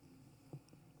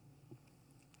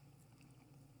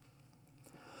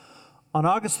On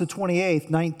August the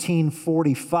 28th,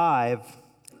 1945,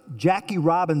 Jackie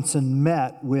Robinson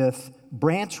met with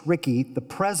Branch Rickey, the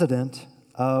president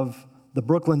of the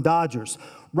Brooklyn Dodgers.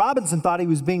 Robinson thought he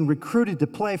was being recruited to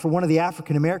play for one of the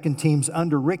African-American teams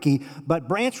under Rickey, but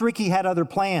Branch Rickey had other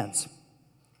plans.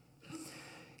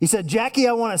 He said, "Jackie,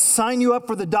 I want to sign you up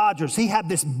for the Dodgers." He had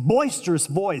this boisterous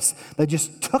voice that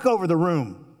just took over the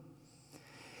room.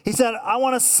 He said, "I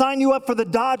want to sign you up for the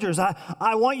Dodgers.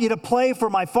 I want you to play for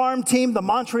my farm team, the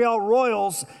Montreal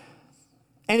Royals.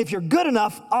 And if you're good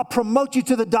enough, I'll promote you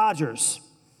to the Dodgers.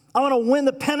 I want to win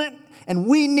the pennant, and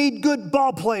we need good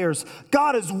ball players.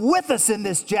 God is with us in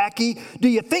this, Jackie. Do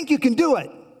you think you can do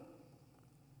it?"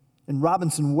 And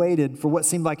Robinson waited for what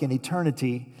seemed like an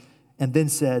eternity and then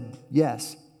said,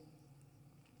 "Yes."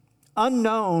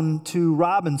 Unknown to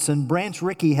Robinson, Branch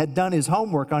Rickey had done his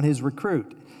homework on his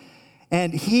recruit.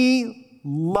 And he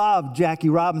loved Jackie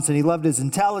Robinson. He loved his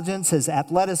intelligence, his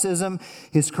athleticism,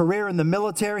 his career in the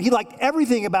military. He liked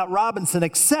everything about Robinson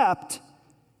except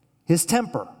his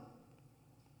temper.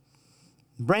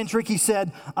 Branch Rickey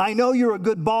said, "I know you're a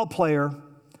good ball player,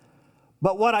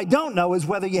 but what I don't know is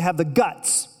whether you have the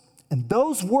guts." And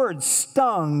those words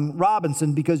stung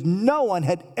Robinson because no one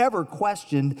had ever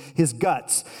questioned his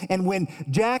guts. And when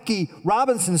Jackie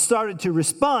Robinson started to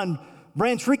respond,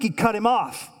 Branch Rickey cut him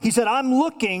off. He said, "I'm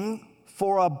looking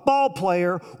for a ball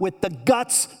player with the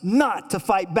guts not to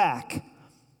fight back."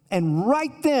 And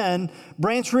right then,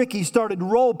 Branch Rickey started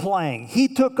role-playing. He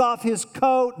took off his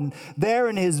coat and there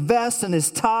in his vest and his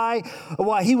tie,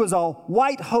 while he was a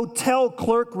white hotel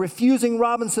clerk refusing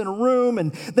Robinson a room,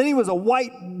 and then he was a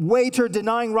white waiter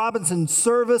denying Robinson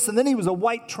service, and then he was a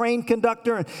white train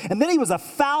conductor, and then he was a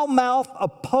foul-mouthed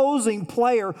opposing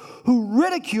player who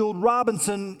ridiculed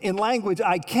Robinson in language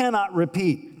I cannot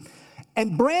repeat.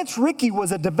 And Branch Rickey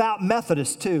was a devout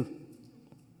Methodist too.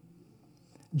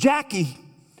 "Jackie,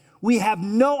 we have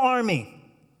no army.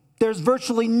 There's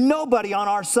virtually nobody on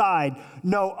our side.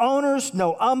 No owners,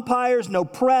 no umpires, no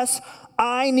press.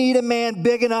 I need a man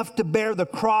big enough to bear the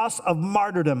cross of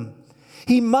martyrdom.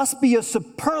 He must be a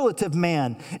superlative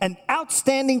man, an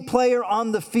outstanding player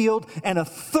on the field, and a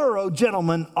thorough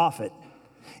gentleman off it."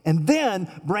 And then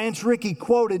Branch Rickey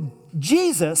quoted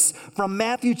Jesus from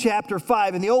Matthew chapter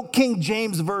 5 in the old King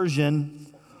James Version.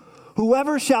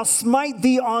 "Whoever shall smite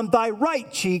thee on thy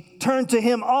right cheek, turn to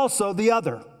him also the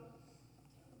other."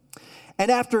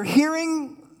 And after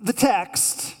hearing the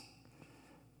text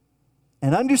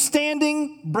and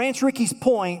understanding Branch Rickey's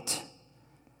point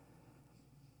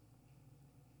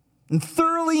and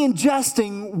thoroughly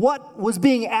ingesting what was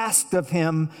being asked of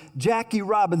him, Jackie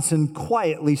Robinson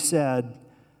quietly said,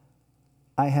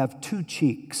 "I have two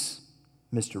cheeks,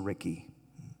 Mr. Rickey."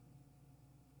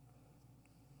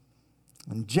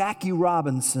 And Jackie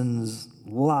Robinson's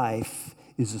life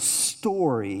is a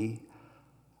story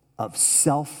of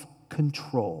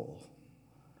self-control.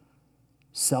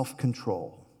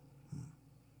 Self-control.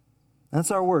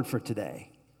 That's our word for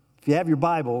today. If you have your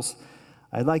Bibles,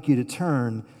 I'd like you to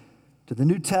turn to the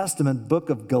New Testament book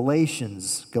of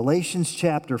Galatians. Galatians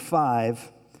chapter 5,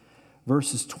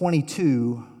 verses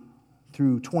 22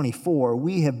 through 24.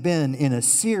 We have been in a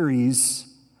series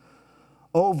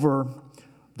over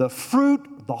the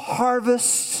fruit, the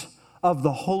harvest of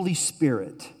the Holy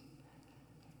Spirit.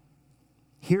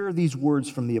 Here are these words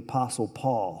from the Apostle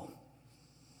Paul.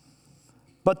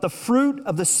 "But the fruit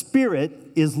of the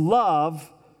Spirit is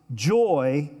love,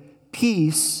 joy,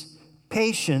 peace,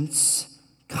 patience,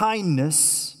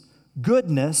 kindness,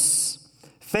 goodness,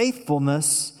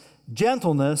 faithfulness,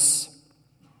 gentleness,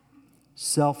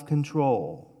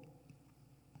 self-control.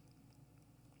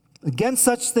 Against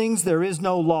such things there is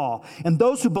no law. And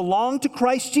those who belong to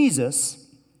Christ Jesus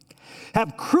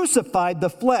have crucified the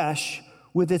flesh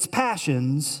with its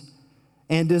passions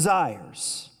and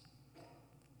desires."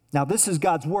 Now, this is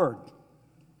God's word.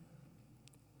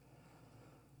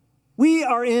 We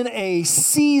are in a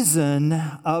season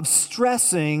of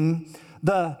stressing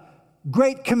the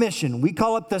Great Commission. We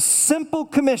call it the Simple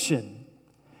Commission.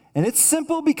 And it's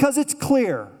simple because it's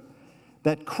clear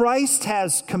that Christ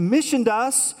has commissioned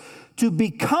us to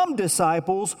become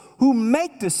disciples who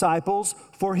make disciples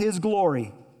for His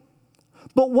glory.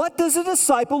 But what does a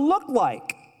disciple look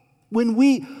like? When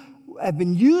we have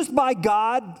been used by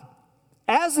God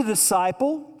as a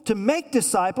disciple to make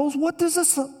disciples,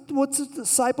 what's a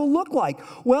disciple look like?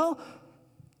 Well,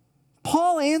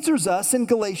 Paul answers us in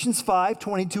Galatians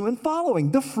 5:22 and following,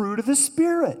 the fruit of the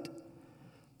Spirit.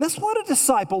 That's what a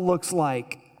disciple looks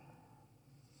like.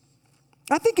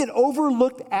 I think an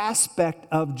overlooked aspect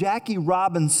of Jackie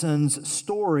Robinson's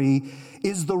story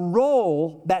is the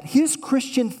role that his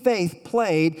Christian faith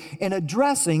played in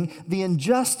addressing the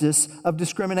injustice of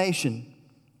discrimination.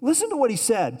 Listen to what he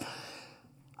said.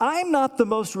 I'm not the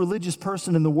most religious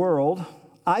person in the world.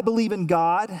 I believe in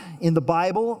God, in the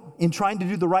Bible, in trying to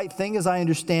do the right thing as I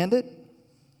understand it.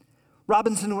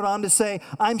 Robinson went on to say,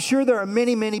 I'm sure there are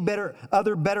many, many better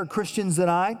Christians than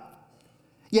I.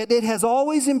 Yet it has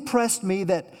always impressed me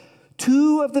that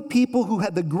two of the people who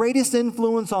had the greatest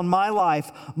influence on my life,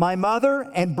 my mother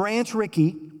and Branch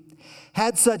Rickey,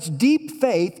 had such deep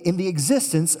faith in the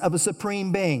existence of a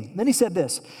supreme being. Then he said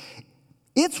this,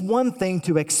 it's one thing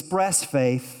to express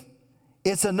faith.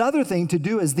 It's another thing to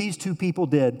do as these two people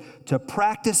did, to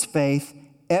practice faith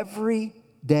every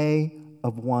day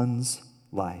of one's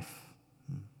life.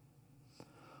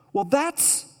 Well,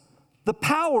 that's the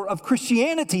power of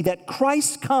Christianity, that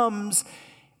Christ comes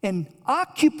and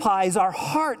occupies our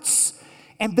hearts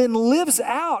and then lives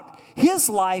out his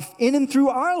life in and through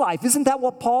our life. Isn't that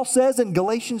what Paul says in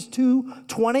Galatians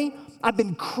 2:20? I've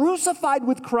been crucified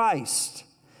with Christ,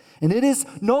 and it is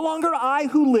no longer I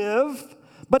who live,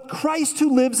 but Christ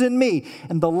who lives in me.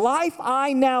 And the life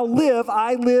I now live,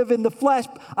 I live in the flesh.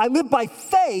 I live by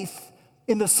faith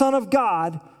in the Son of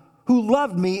God who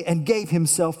loved me and gave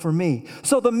himself for me.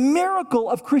 So the miracle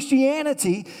of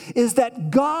Christianity is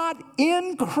that God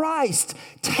in Christ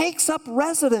takes up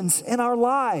residence in our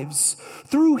lives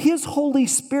through his Holy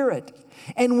Spirit.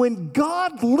 And when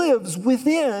God lives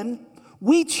within,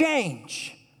 we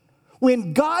change.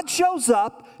 When God shows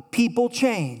up, people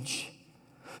change.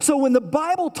 So when the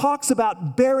Bible talks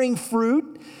about bearing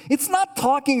fruit, it's not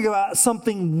talking about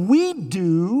something we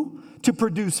do to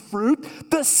produce fruit.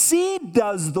 The seed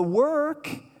does the work.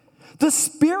 The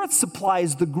Spirit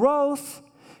supplies the growth.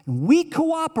 We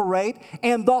cooperate,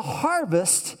 and the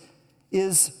harvest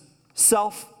is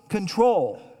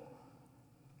self-control.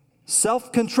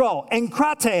 Self-control,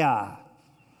 enkrateia.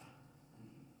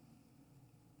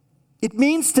 It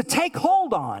means to take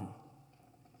hold on,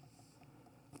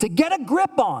 to get a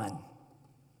grip on.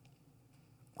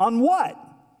 On what?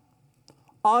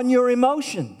 On your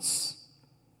emotions.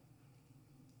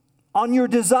 On your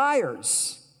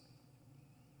desires,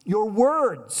 your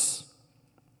words,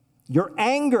 your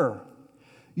anger,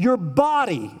 your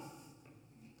body.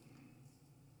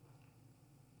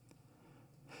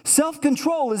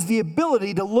 Self-control is the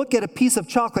ability to look at a piece of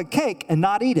chocolate cake and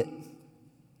not eat it.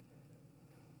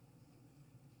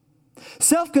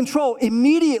 Self-control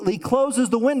immediately closes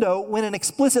the window when an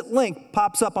explicit link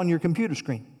pops up on your computer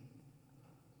screen.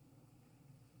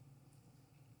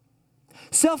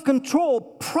 Self-control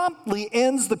promptly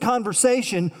ends the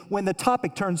conversation when the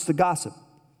topic turns to gossip.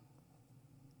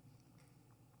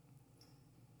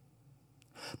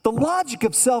 The logic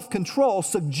of self-control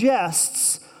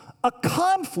suggests a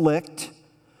conflict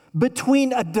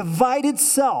between a divided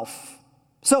self.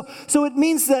 So it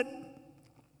means that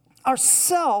our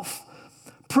self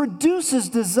produces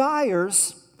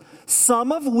desires,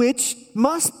 some of which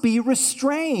must be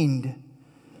restrained.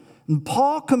 And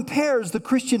Paul compares the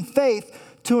Christian faith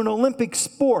to an Olympic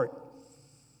sport.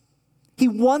 He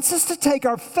wants us to take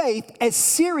our faith as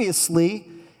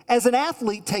seriously as an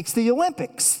athlete takes the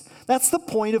Olympics. That's the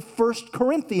point of 1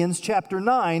 Corinthians chapter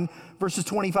 9, verses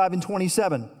 25 and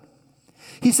 27.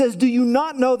 He says, do you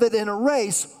not know that in a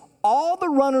race, all the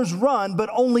runners run, but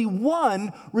only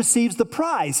one receives the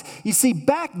prize? You see,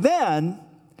 back then,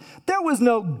 there was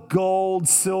no gold,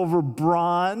 silver,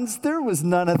 bronze. There was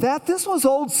none of that. This was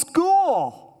old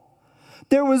school.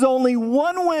 There was only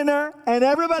one winner, and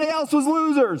everybody else was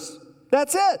losers.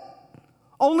 That's it.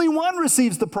 Only one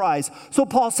receives the prize. So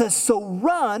Paul says, so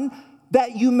run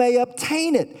that you may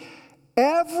obtain it.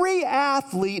 Every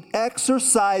athlete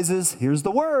exercises, here's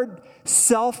the word,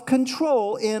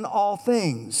 self-control in all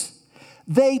things.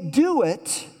 They do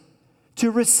it to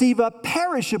receive a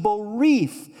perishable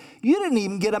wreath. You didn't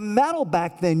even get a medal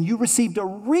back then. You received a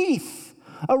wreath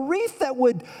that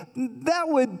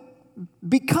would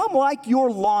become like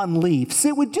your lawn leaves.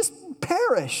 It would just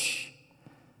perish.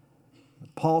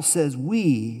 Paul says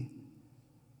we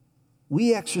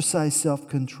exercise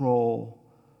self-control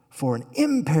for an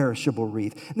imperishable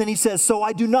wreath. And then he says, so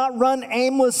I do not run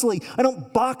aimlessly. I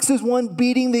don't box as one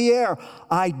beating the air.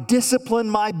 I discipline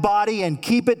my body and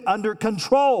keep it under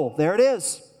control. There it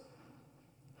is.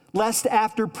 Lest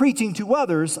after preaching to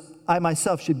others, I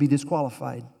myself should be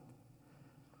disqualified.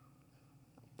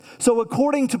 So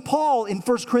according to Paul in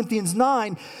 1 Corinthians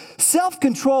 9,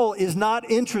 self-control is not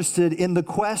interested in the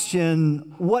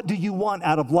question, what do you want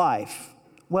out of life?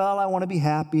 Well, I want to be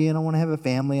happy, and I want to have a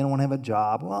family, and I want to have a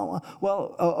job.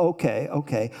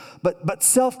 Okay. But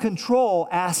self-control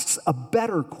asks a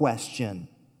better question,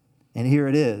 and here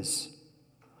it is.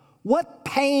 What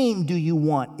pain do you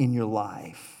want in your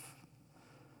life?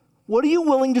 What are you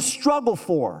willing to struggle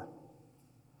for?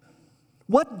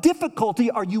 What difficulty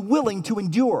are you willing to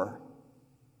endure?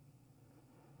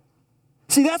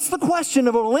 See, that's the question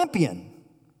of an Olympian.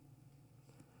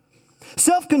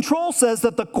 Self-control says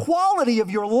that the quality of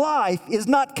your life is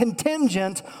not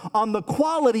contingent on the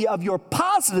quality of your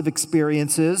positive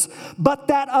experiences, but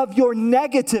that of your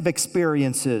negative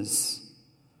experiences.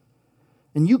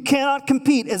 And you cannot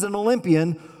compete as an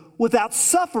Olympian without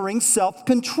suffering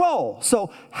self-control.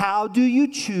 So how do you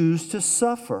choose to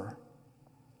suffer?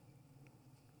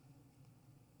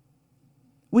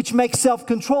 Which makes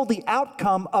self-control the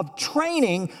outcome of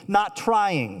training, not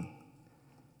trying.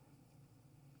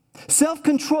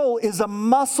 Self-control is a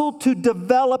muscle to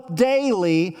develop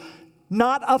daily,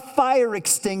 not a fire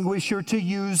extinguisher to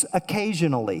use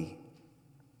occasionally.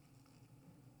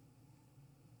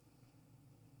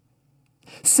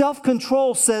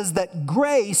 Self-control says that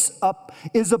grace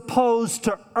is opposed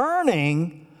to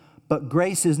earning, but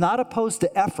grace is not opposed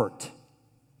to effort.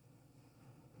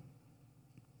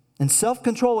 And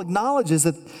self-control acknowledges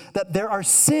that there are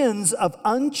sins of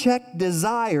unchecked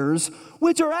desires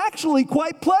which are actually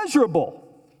quite pleasurable.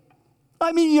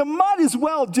 I mean, you might as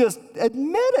well just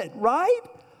admit it, right?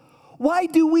 Why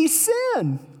do we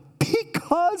sin?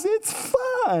 Because it's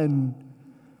fun.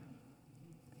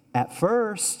 At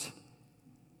first.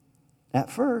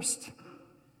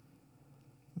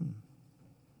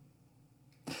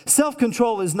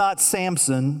 Self-control is not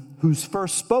Samson, whose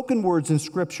first spoken words in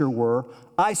Scripture were,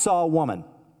 I saw a woman.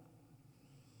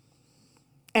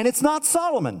 And it's not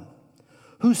Solomon,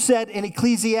 who said in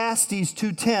Ecclesiastes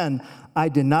 2:10, I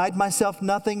denied myself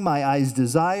nothing my eyes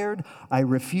desired. I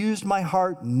refused my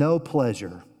heart no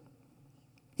pleasure.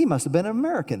 He must have been an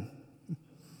American.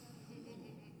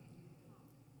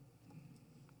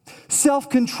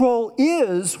 Self-control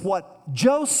is what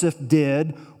Joseph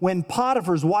did when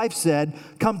Potiphar's wife said,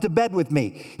 come to bed with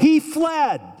me. He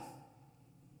fled.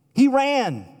 He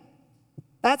ran.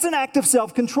 That's an act of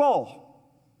self-control.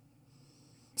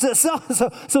 So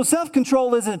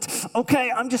self-control isn't,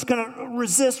 okay, I'm just going to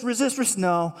resist.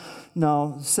 No.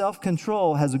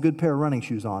 Self-control has a good pair of running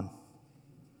shoes on.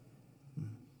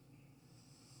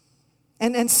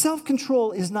 And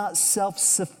self-control is not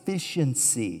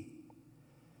self-sufficiency.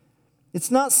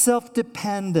 It's not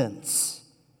self-dependence.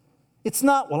 It's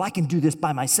not, well, I can do this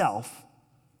by myself.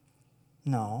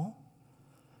 No,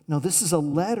 this is a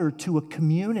letter to a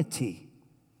community.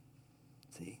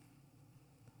 See?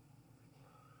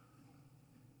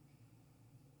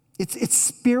 It's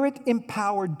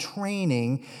spirit-empowered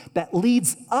training that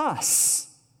leads us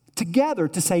together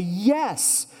to say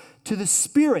yes to the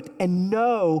Spirit and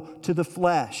no to the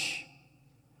flesh.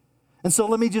 And so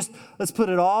let's put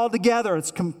it all together.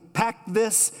 Let's compact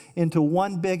this into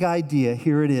one big idea.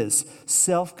 Here it is.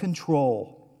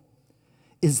 Self-control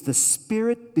is the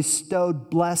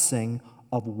Spirit-bestowed blessing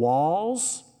of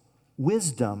walls,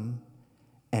 wisdom,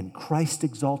 and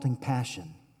Christ-exalting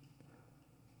passion.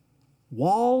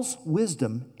 Walls,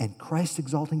 wisdom, and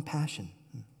Christ-exalting passion.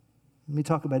 Let me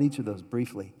talk about each of those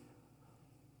briefly.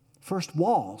 First,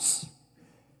 walls.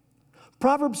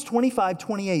 Proverbs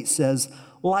 25:28 says,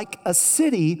 like a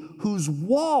city whose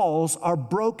walls are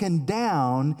broken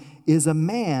down is a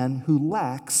man who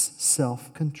lacks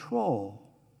self-control.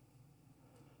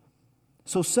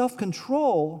 So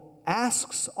self-control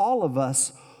asks all of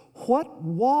us, what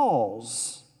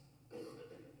walls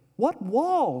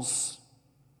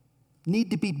need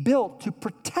to be built to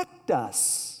protect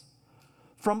us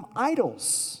from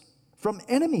idols, from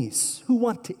enemies who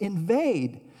want to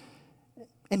invade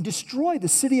and destroy the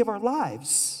city of our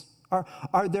lives?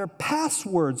 Are there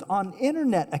passwords on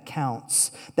internet accounts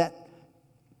that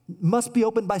must be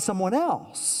opened by someone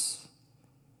else?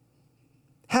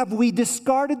 Have we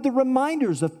discarded the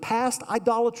reminders of past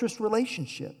idolatrous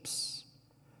relationships?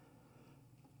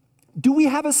 Do we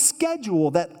have a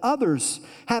schedule that others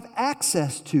have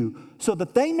access to so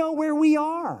that they know where we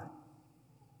are?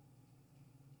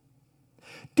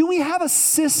 Do we have a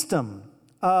system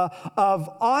of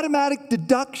automatic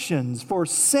deductions for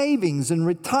savings and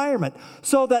retirement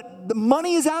so that the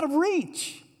money is out of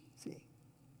reach? See?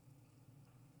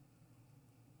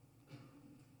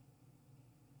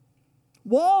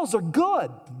 Walls are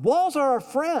good. Walls are our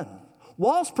friend.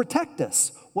 Walls protect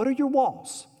us. What are your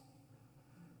walls?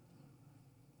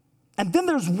 And then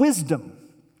there's wisdom.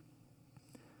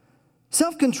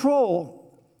 Self-control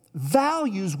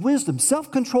values wisdom.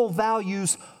 Self-control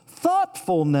values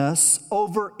thoughtfulness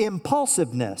over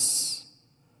impulsiveness.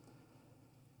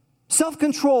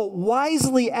 Self-control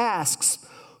wisely asks,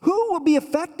 who will be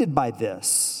affected by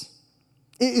this?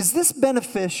 Is this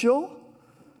beneficial?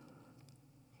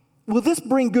 Will this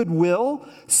bring goodwill?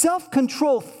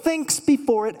 Self-control thinks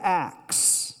before it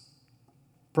acts.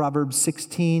 Proverbs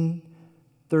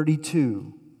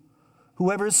 16:32.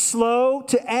 Whoever is slow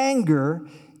to anger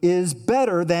is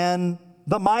better than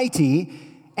the mighty,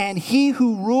 and he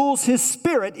who rules his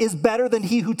spirit is better than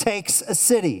he who takes a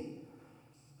city.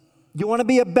 You want to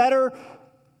be a better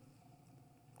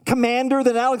commander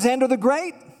than Alexander the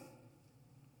Great?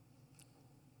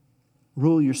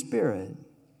 Rule your spirit.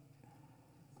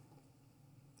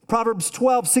 Proverbs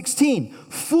 12:16.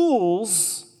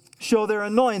 Fools show their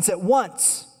annoyance at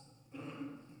once,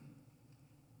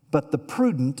 but the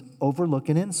prudent overlook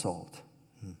an insult.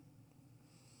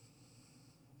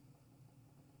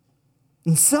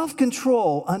 And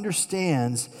self-control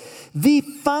understands the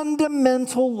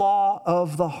fundamental law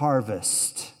of the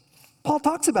harvest. Paul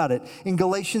talks about it in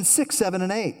Galatians 6, 7,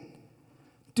 and 8.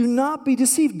 Do not be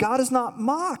deceived. God is not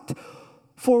mocked.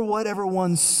 For whatever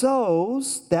one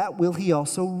sows, that will he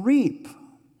also reap.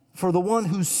 For the one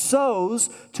who sows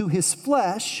to his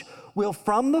flesh will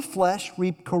from the flesh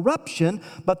reap corruption,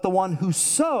 but the one who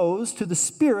sows to the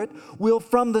Spirit will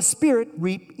from the Spirit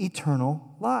reap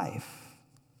eternal life.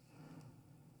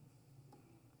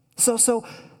 So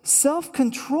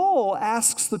self-control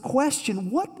asks the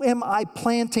question, what am I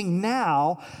planting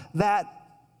now that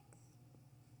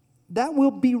will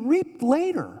be reaped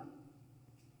later?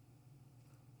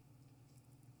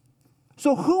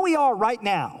 So who we are right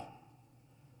now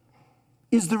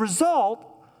is the result,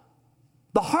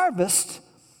 the harvest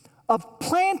of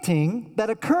planting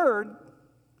that occurred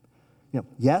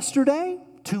yesterday,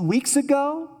 2 weeks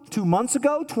ago, 2 months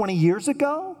ago, 20 years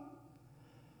ago.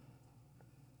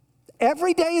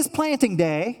 Every day is planting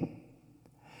day,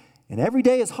 and every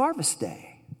day is harvest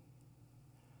day.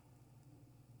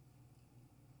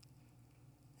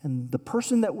 And the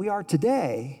person that we are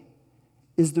today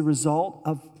is the result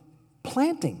of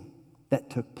planting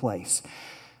that took place.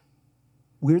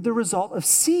 We're the result of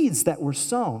seeds that were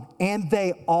sown, and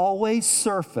they always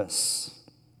surface.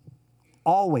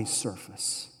 Always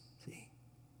surface. See?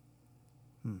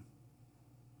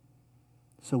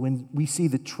 So when we see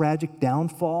the tragic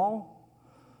downfall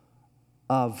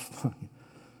of,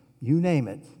 you name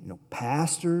it,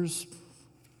 pastors,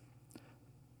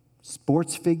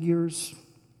 sports figures,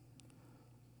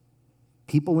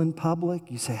 people in public,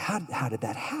 you say, how did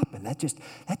that happen?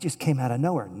 That just came out of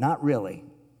nowhere. Not really.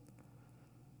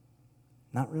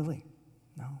 Not really.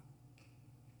 No.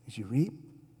 Because you reap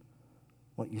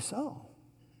what you sow.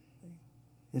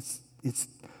 It's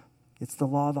the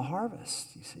law of the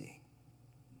harvest, you see.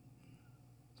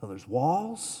 So there's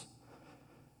walls,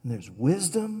 and there's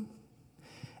wisdom,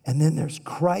 and then there's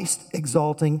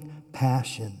Christ-exalting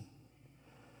passion.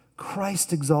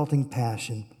 Christ-exalting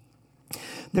passion.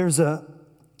 There's a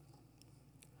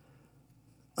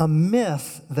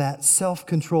myth that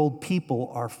self-controlled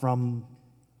people are from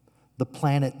the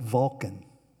planet Vulcan.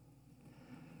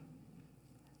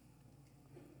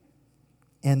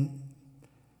 And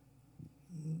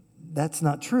that's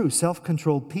not true.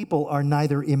 Self-controlled people are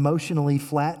neither emotionally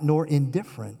flat nor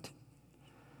indifferent.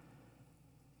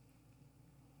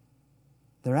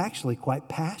 They're actually quite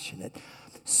passionate.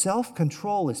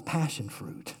 Self-control is passion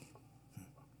fruit.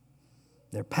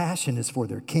 Their passion is for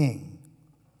their king.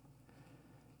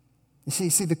 You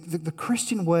see, the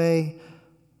Christian way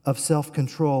of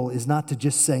self-control is not to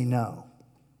just say no.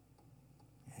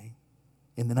 Okay?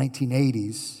 In the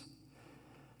 1980s,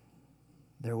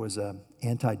 there was an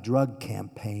anti-drug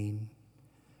campaign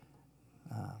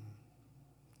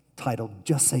titled,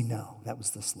 "Just Say No." That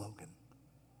was the slogan.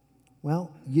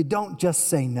 Well, you don't just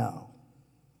say no.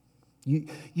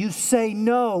 You say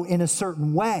no in a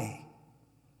certain way.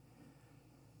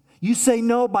 You say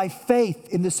no by faith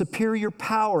in the superior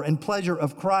power and pleasure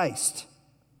of Christ.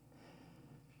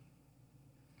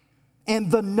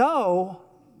 And the no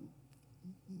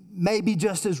may be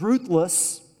just as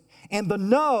ruthless, and the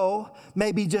no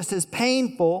may be just as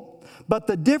painful, but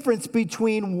the difference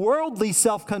between worldly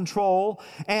self-control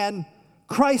and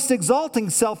Christ-exalting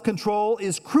self-control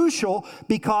is crucial,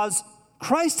 because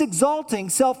Christ-exalting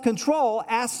self-control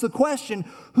asks the question,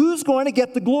 who's going to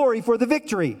get the glory for the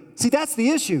victory? See, that's the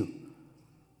issue.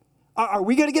 Are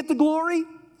we going to get the glory?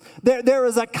 There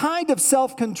is a kind of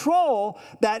self-control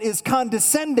that is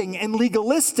condescending and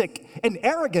legalistic and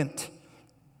arrogant.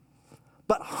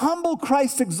 But humble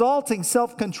Christ-exalting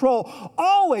self-control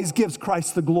always gives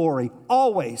Christ the glory,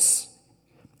 always.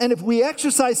 And if we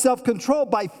exercise self-control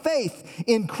by faith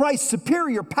in Christ's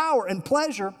superior power and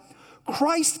pleasure,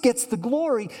 Christ gets the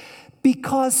glory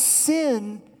because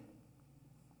sin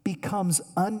becomes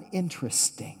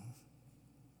uninteresting.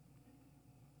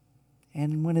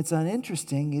 And when it's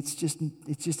uninteresting,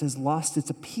 it just has lost its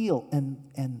appeal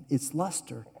and its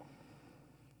luster.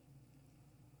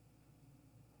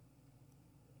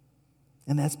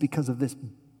 And that's because of this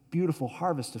beautiful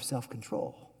harvest of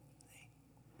self-control.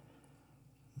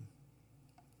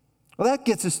 Well, that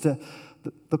gets us to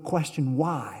the question,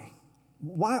 why?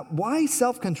 Why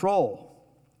self-control?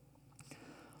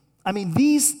 I mean,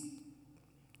 these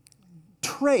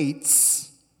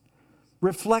traits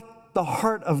reflect the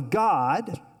heart of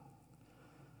God.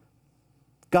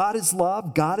 God is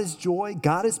love, God is joy,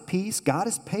 God is peace, God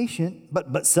is patient,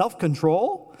 but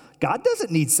self-control? God doesn't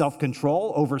need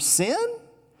self-control over sin.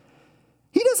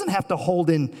 He doesn't have to hold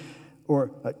in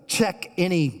or check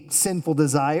any sinful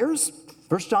desires.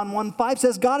 1 John 1:5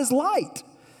 says God is light,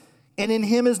 and in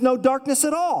him is no darkness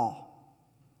at all.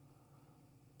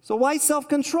 So why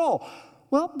self-control?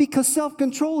 Well, because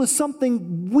self-control is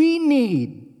something we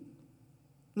need,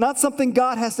 not something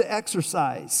God has to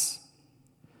exercise.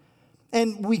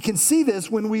 And we can see this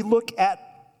when we look at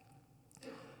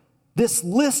this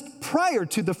list prior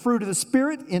to the fruit of the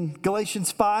Spirit in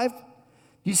Galatians 5.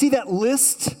 You see that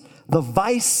list, the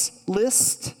vice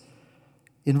list,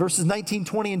 in verses 19,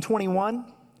 20, and 21?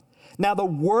 Now the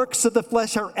works of the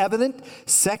flesh are evident: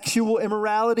 sexual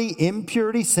immorality,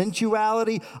 impurity,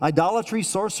 sensuality, idolatry,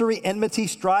 sorcery, enmity,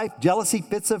 strife, jealousy,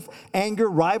 fits of anger,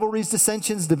 rivalries,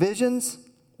 dissensions, divisions.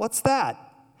 What's that?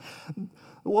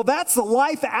 Well, that's the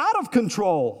life out of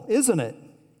control, isn't it?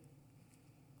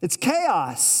 It's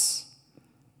chaos.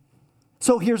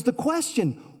 So here's the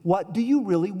question: what do you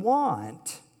really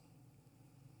want?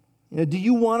 Do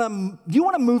you want to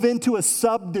move into a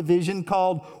subdivision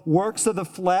called works of the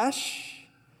flesh?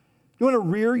 You want to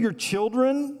rear your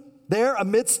children there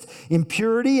amidst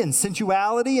impurity and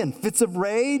sensuality and fits of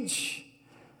rage?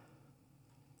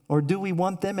 Or do we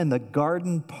want them in the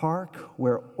garden park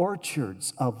where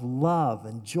orchards of love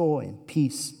and joy and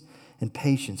peace and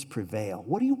patience prevail?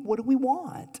 What do we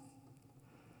want?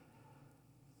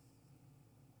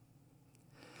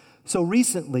 So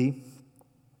recently,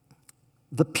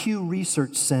 the Pew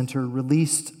Research Center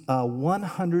released a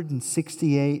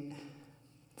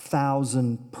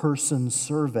 168,000 person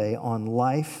survey on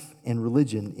life and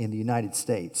religion in the United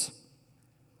States.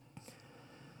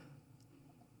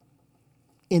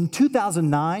 In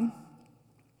 2009,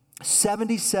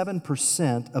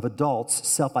 77% of adults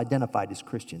self-identified as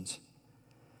Christians.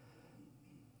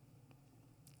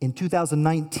 In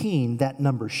 2019, that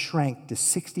number shrank to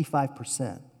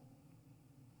 65%.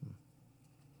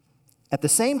 At the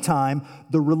same time,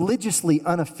 the religiously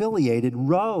unaffiliated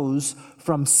rose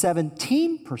from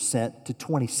 17% to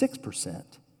 26%.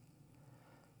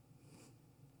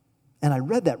 And I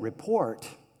read that report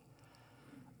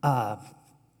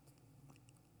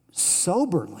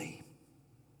soberly.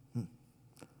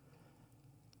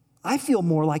 I feel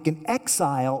more like an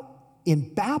exile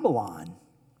in Babylon.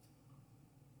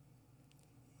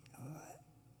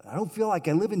 I don't feel like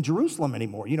I live in Jerusalem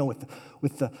anymore,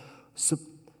 with the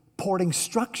supporting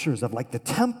structures of like the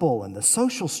temple and the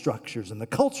social structures and the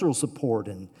cultural support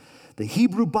and the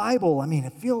Hebrew Bible. I mean,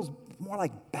 it feels more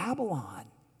like Babylon.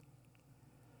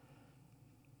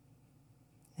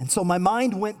 And so my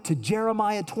mind went to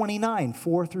Jeremiah 29,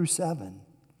 4-7.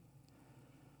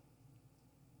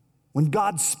 When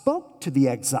God spoke to the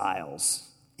exiles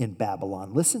in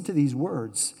Babylon, listen to these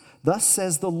words. Thus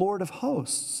says the Lord of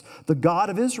hosts, the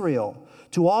God of Israel,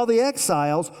 to all the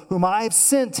exiles whom I have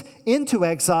sent into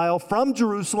exile from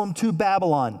Jerusalem to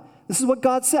Babylon. This is what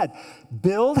God said.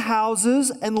 Build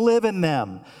houses and live in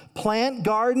them. Plant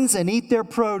gardens and eat their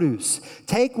produce.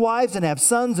 Take wives and have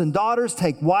sons and daughters.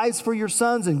 Take wives for your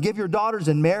sons and give your daughters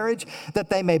in marriage, that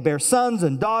they may bear sons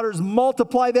and daughters.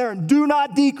 Multiply there and do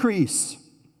not decrease.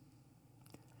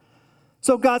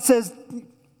 So God says,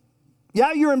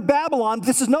 yeah, you're in Babylon.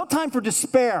 This is no time for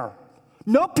despair.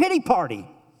 No pity party.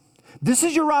 This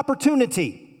is your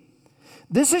opportunity.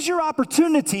 This is your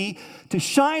opportunity to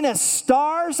shine as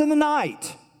stars in the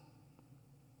night.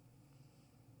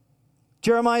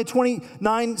 Jeremiah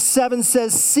 29:7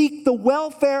 says, seek the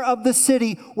welfare of the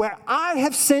city where I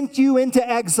have sent you into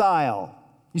exile.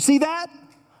 You see that?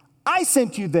 I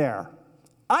sent you there.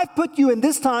 I've put you in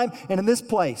this time and in this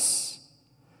place.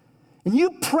 And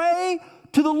you pray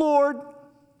to the Lord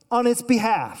on its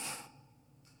behalf.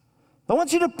 I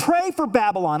want you to pray for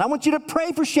Babylon. I want you to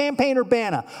pray for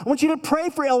Champaign-Urbana. I want you to pray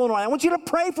for Illinois. I want you to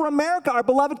pray for America, our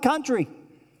beloved country.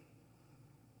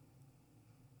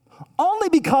 Only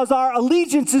because our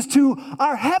allegiance is to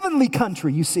our heavenly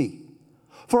country, you see.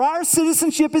 For our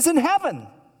citizenship is in heaven,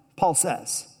 Paul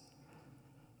says.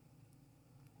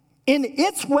 In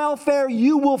its welfare,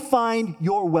 you will find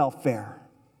your welfare.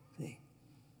 See?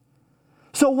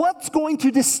 So what's going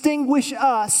to distinguish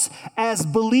us as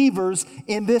believers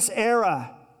in this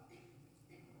era?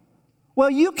 Well,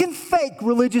 you can fake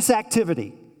religious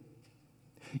activity.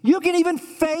 You can even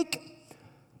fake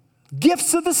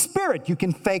gifts of the Spirit. You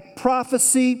can fake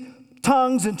prophecy,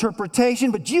 tongues,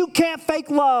 interpretation, but you can't fake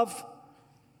love.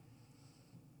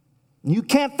 You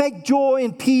can't fake joy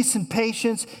and peace and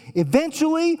patience.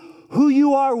 Eventually, who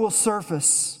you are will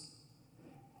surface.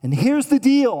 And here's the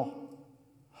deal.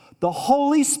 The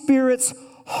Holy Spirit's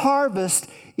harvest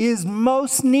is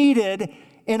most needed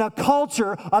in a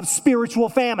culture of spiritual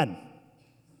famine.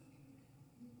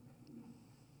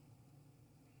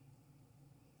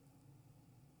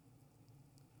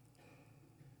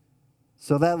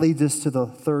 So that leads us to the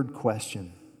third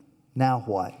question. Now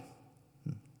what?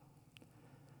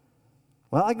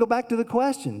 Well, I go back to the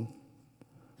question.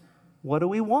 What do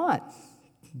we want?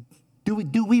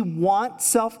 Do we want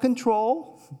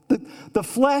self-control? The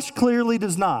flesh clearly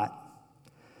does not.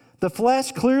 The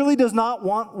flesh clearly does not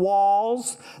want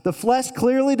walls. The flesh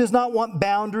clearly does not want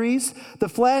boundaries. The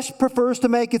flesh prefers to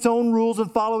make its own rules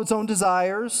and follow its own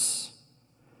desires.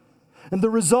 And the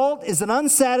result is an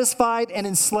unsatisfied and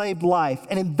enslaved life.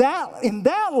 And in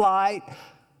that light,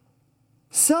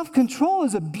 self-control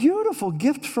is a beautiful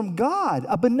gift from God,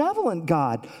 a benevolent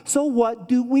God. So what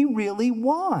do we really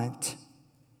want?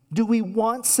 Do we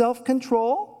want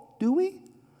self-control? Do we?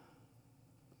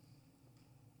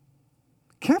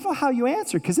 Careful how you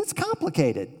answer, because it's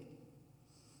complicated.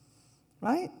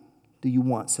 Right? Do you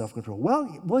want self-control?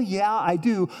 Well, yeah, I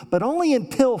do, but only in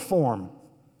pill form.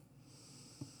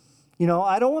 You know,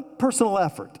 I don't want personal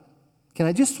effort. Can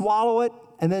I just swallow it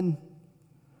and then...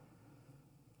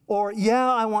 Or,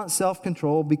 yeah, I want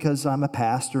self-control because I'm a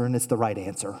pastor and it's the right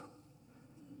answer.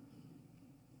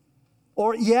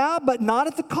 Or, yeah, but not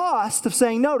at the cost of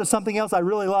saying no to something else I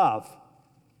really love.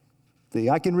 See,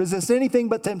 I can resist anything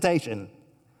but temptation.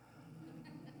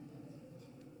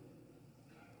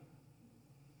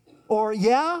 Or,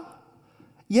 yeah,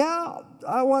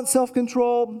 I want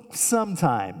self-control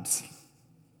sometimes.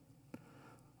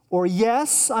 Or,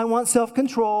 yes, I want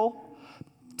self-control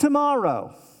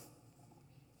tomorrow.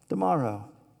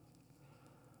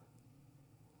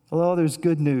 Although there's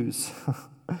good news,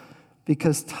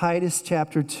 because Titus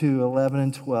chapter 2, 11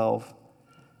 and 12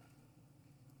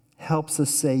 helps us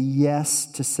say yes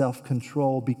to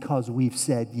self-control because we've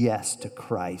said yes to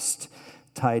Christ.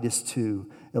 Titus 2,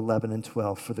 11 and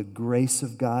 12, for the grace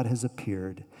of God has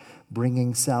appeared,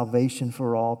 bringing salvation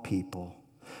for all people,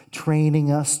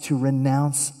 training us to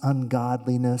renounce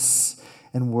ungodliness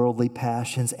and worldly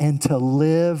passions and to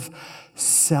live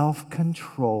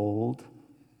self-controlled,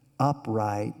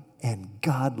 upright, and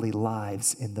godly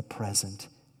lives in the present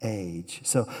age.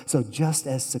 So just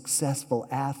as successful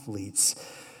athletes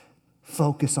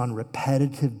focus on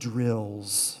repetitive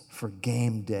drills for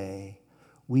game day,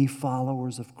 we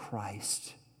followers of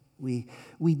Christ, we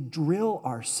drill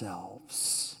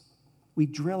ourselves. We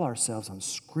drill ourselves on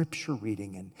scripture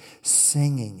reading and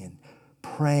singing and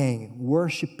praying and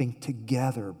worshiping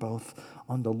together, both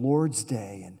on the Lord's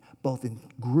Day and both in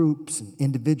groups and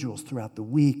individuals throughout the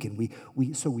week. And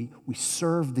we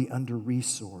serve the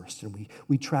under-resourced, and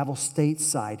we travel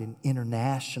stateside and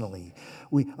internationally.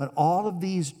 And all of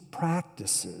these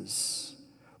practices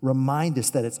remind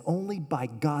us that it's only by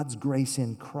God's grace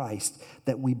in Christ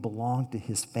that we belong to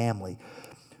his family.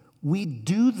 We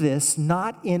do this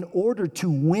not in order to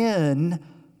win.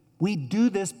 We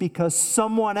do this because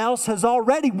someone else has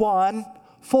already won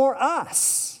for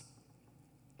us.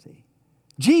 See?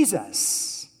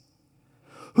 Jesus,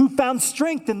 who found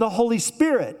strength in the Holy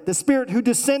Spirit, the Spirit who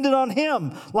descended on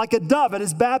him like a dove at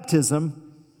his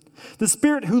baptism, the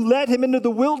Spirit who led him into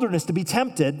the wilderness to be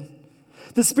tempted,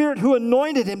 the Spirit who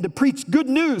anointed him to preach good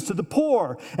news to the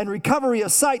poor and recovery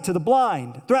of sight to the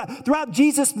blind. Throughout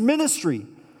Jesus' ministry,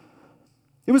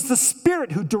 it was the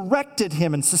Spirit who directed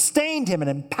him and sustained him and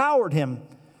empowered him.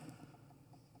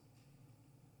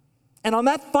 And on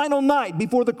that final night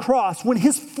before the cross, when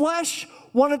his flesh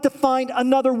wanted to find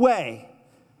another way,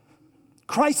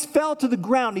 Christ fell to the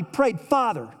ground. He prayed,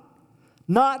 Father,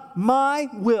 not my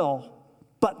will,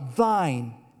 but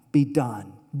thine be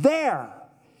done. There,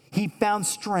 he found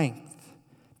strength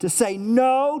to say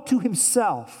no to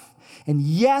himself and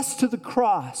yes to the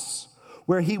cross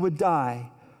where he would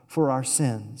die for our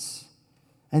sins.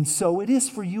 And so it is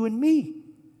for you and me.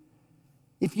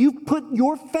 If you put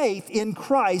your faith in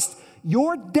Christ,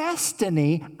 your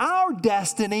destiny, our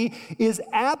destiny, is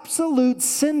absolute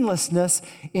sinlessness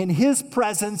in His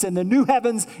presence in the new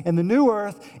heavens and the new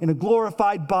earth in a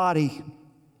glorified body.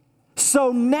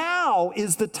 So now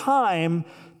is the time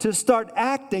to start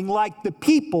acting like the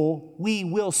people we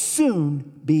will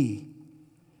soon be.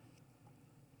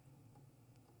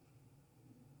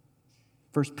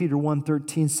 1 Peter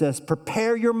 1:13 says,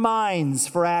 prepare your minds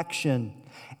for action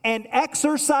and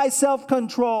exercise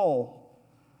self-control.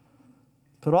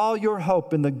 Put all your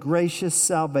hope in the gracious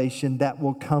salvation that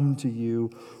will come to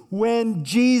you when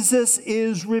Jesus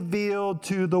is revealed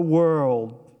to the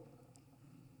world.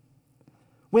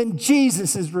 When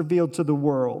Jesus is revealed to the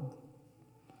world.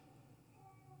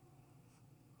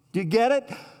 Do you get it?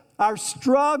 Our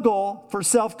struggle for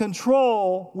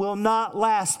self-control will not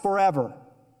last forever.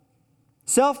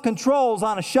 Self-control is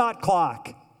on a shot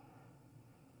clock.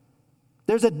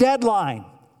 There's a deadline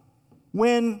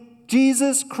when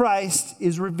Jesus Christ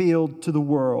is revealed to the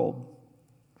world.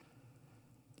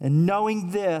 And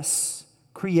knowing this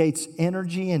creates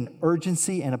energy and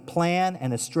urgency and a plan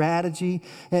and a strategy.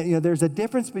 And, there's a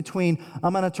difference between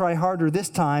I'm going to try harder this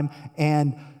time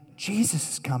and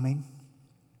Jesus is coming.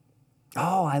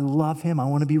 Oh, I love Him. I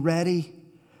want to be ready.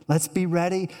 Let's be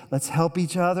ready. Let's help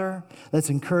each other. Let's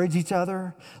encourage each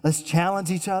other. Let's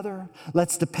challenge each other.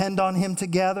 Let's depend on Him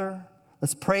together.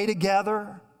 Let's pray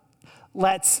together.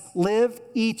 Let's live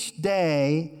each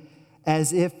day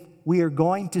as if we are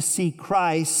going to see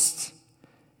Christ,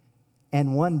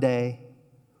 and one day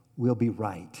we'll be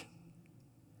right.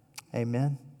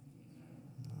 Amen?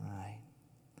 All right.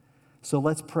 So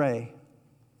let's pray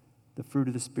the fruit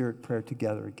of the Spirit prayer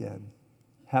together again.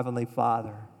 Heavenly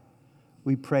Father,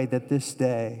 we pray that this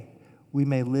day we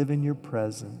may live in your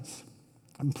presence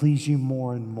and please you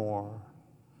more and more.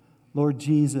 Lord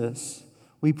Jesus,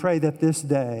 we pray that this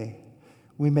day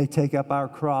we may take up our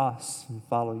cross and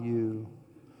follow you.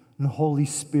 And Holy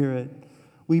Spirit,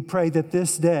 we pray that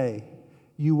this day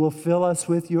you will fill us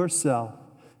with yourself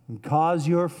and cause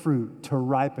your fruit to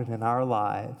ripen in our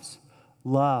lives.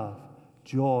 Love,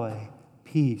 joy,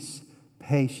 peace,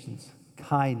 patience,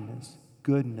 kindness,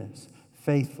 goodness,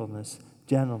 faithfulness,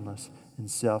 gentleness, and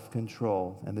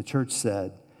self-control. And the church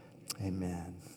said, amen.